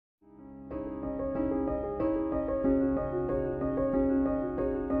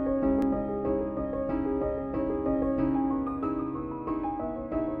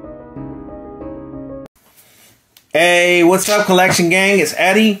Hey, what's up, collection gang? It's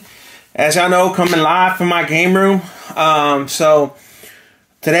Eddie, as y'all know, coming live from my game room. So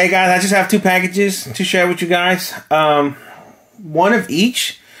today, guys, I just have two packages to share with you guys. One of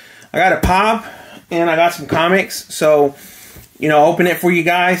each. I got a pop and I got some comics. So, you know, open it for you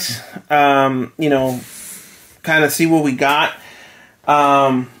guys. You know, kind of see what we got.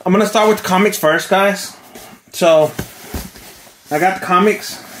 I'm gonna start with the comics first, guys. So I got the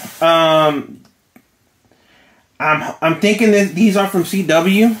comics. I'm thinking that these are from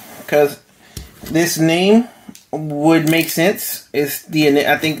CW because this name would make sense. It's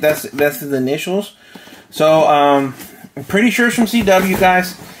I think that's the initials. So I'm pretty sure it's from CW,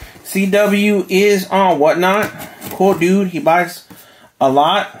 guys. CW is on Whatnot. Cool dude. He buys a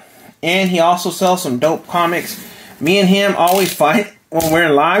lot, and he also sells some dope comics. Me and him always fight when we're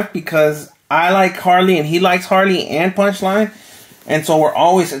live because I like Harley and he likes Harley and Punchline. And so we're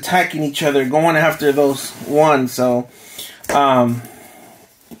always attacking each other, going after those ones. So, shout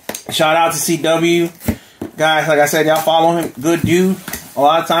out to CW. Guys, like I said, y'all follow him. Good dude. A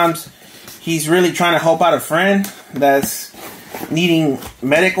lot of times, he's really trying to help out a friend that's needing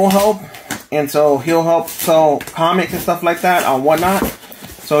medical help. And so, he'll help sell comics and stuff like that on Whatnot.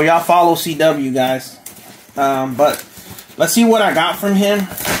 So, y'all follow CW, guys. But, let's see what I got from him.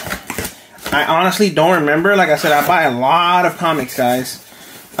 I honestly don't remember. Like I said, I buy a lot of comics, guys.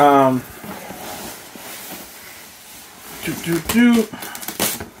 Oh,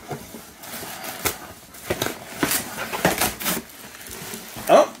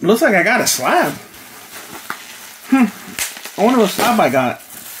 looks like I got a slab. I wonder what slab I got.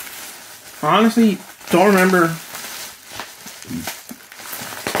 Honestly, don't remember.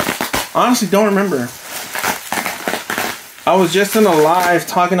 I was just in a live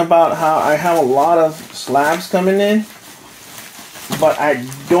talking about how I have a lot of slabs coming in, but I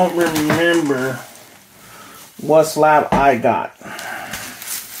don't remember what slab I got.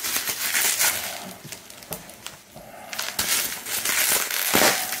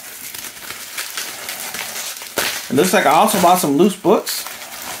 It looks like I also bought some loose books.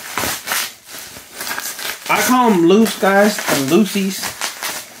 I call them loose, guys, and loosies,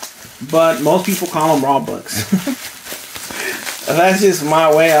 but most people call them raw books. That's just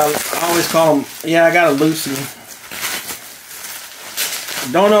my way. I always call them, yeah, I got a Lucy.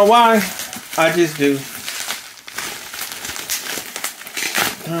 Don't know why. I just do.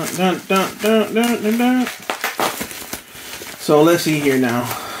 Dun, dun, dun, dun, dun, dun. So let's see here now.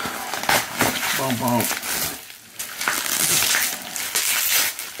 Boom, boom.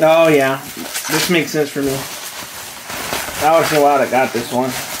 Oh, yeah. This makes sense for me. That was so out I got this one.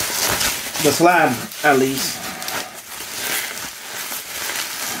 The slab, at least.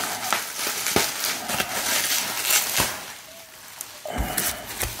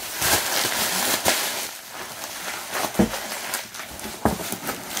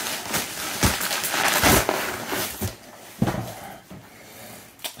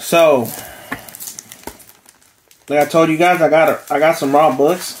 So, like I told you guys, I got some raw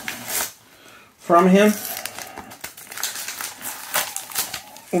books from him,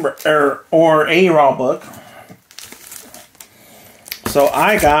 or a raw book. So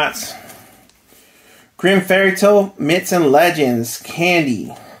I got Grimm Fairy Tale Myths and Legends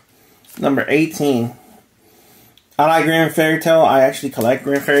Candy number 18. I like Grimm Fairy Tale. I actually collect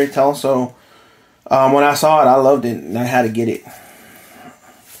Grimm Fairy Tale, so when I saw it, I loved it and I had to get it.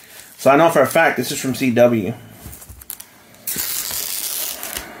 So I know for a fact this is from CW.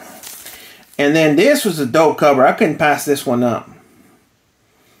 And then this was a dope cover. I couldn't pass this one up.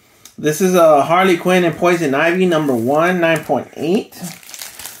 This is a Harley Quinn and Poison Ivy number 1,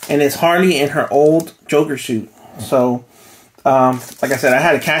 9.8. And it's Harley in her old Joker suit. So, like I said, I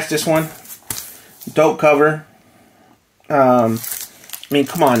had to catch this one. Dope cover. I mean,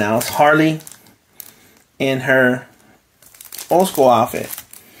 come on now. It's Harley in her old school outfit.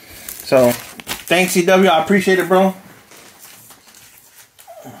 So, thanks CW, I appreciate it, bro.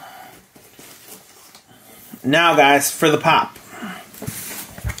 Now, guys, for the pop.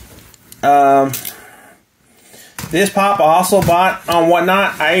 This pop I also bought on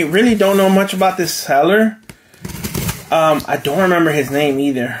Whatnot. I really don't know much about this seller. I don't remember his name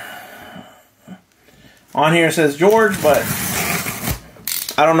either. On here it says George, but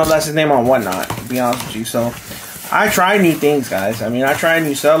I don't know if that's his name on Whatnot, to be honest with you. So, I try new things, guys. I mean, I try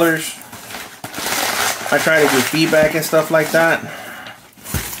new sellers. I try to get feedback and stuff like that.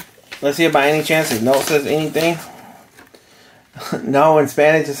 Let's see if by any chance his note says anything. No, in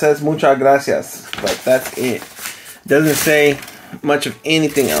Spanish it says muchas gracias. But that's it. Doesn't say much of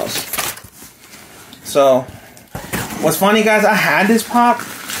anything else. So, what's funny, guys, I had this pop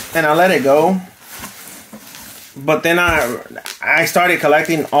and I let it go. but then I started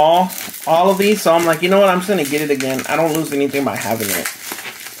collecting all of these, so I'm like, you know what, I'm just gonna get it again. I don't lose anything by having it.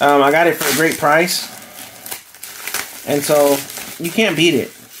 I got it for a great price, and so you can't beat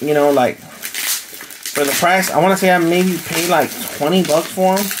it. You know, like for the price, I want to say I maybe paid like $20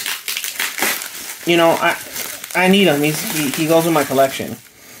 for him. You know, I need him. He goes in my collection.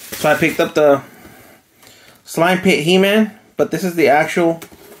 So I picked up the Slime Pit He-Man, but this is the actual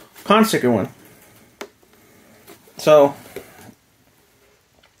con sticker one. So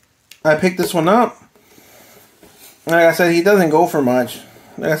I picked this one up. Like I said, he doesn't go for much.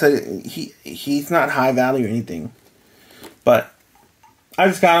 Like I said, he's not high value or anything. But I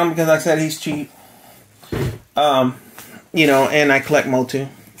just got him because I said he's cheap. You know, and I collect Motu.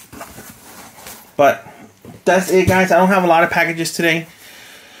 But that's it, guys. I don't have a lot of packages today.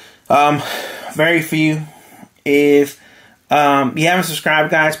 Very few. If you haven't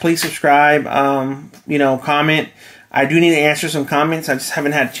subscribed, guys, please subscribe. You know, comment. I do need to answer some comments. I just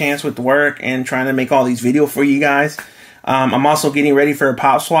haven't had a chance with the work and trying to make all these videos for you guys. I'm also getting ready for a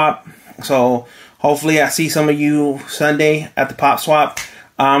pop swap. So hopefully I see some of you Sunday at the pop swap.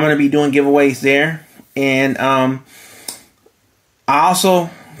 I'm going to be doing giveaways there. And I also,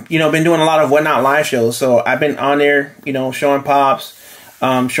 you know, been doing a lot of Whatnot live shows. So I've been on there, you know, showing pops,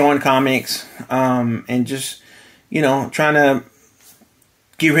 showing comics, and just, you know, trying to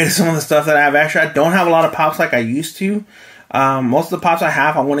get rid of some of the stuff that I have extra. I don't have a lot of pops like I used to. Most of the pops I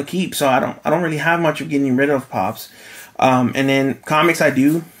have, I want to keep. So I don't really have much of getting rid of pops. And then comics I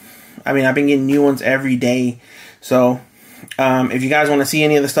do. I mean, I've been getting new ones every day. So if you guys want to see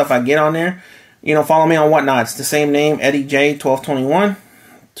any of the stuff I get on there, you know, follow me on Whatnot. It's the same name, Eddie J 1221.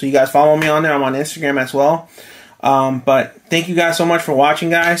 So you guys follow me on there. I'm on Instagram as well. But thank you guys so much for watching,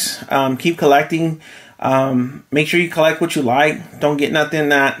 guys. Keep collecting. Make sure you collect what you like. Don't get nothing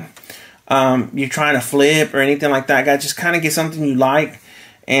that you're trying to flip or anything like that, guys. Just kind of get something you like,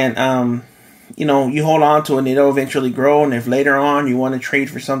 and you know, you hold on to it and it'll eventually grow. And if later on you want to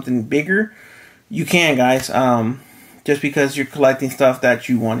trade for something bigger, you can, guys. Just because you're collecting stuff that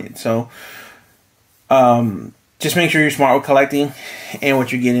you wanted. So just make sure you're smart with collecting and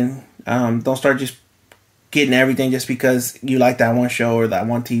what you're getting. Don't start just getting everything just because you like that one show or that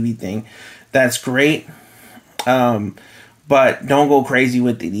one TV thing. That's great, but don't go crazy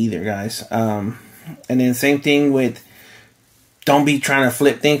with it either, guys. And then same thing with, don't be trying to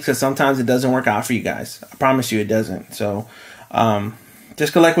flip things, because sometimes it doesn't work out for you guys. I promise you it doesn't. So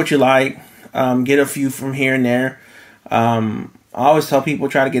just collect what you like. Get a few from here and there. I always tell people,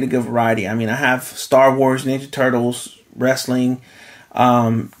 try to get a good variety. I mean, I have Star Wars, Ninja Turtles, wrestling,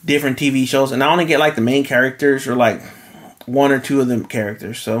 different TV shows, and I only get like the main characters or like one or two of the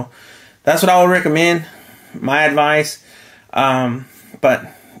characters. So that's what I would recommend. My advice.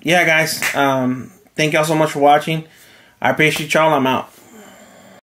 But yeah, guys, thank y'all so much for watching. I appreciate y'all. I'm out.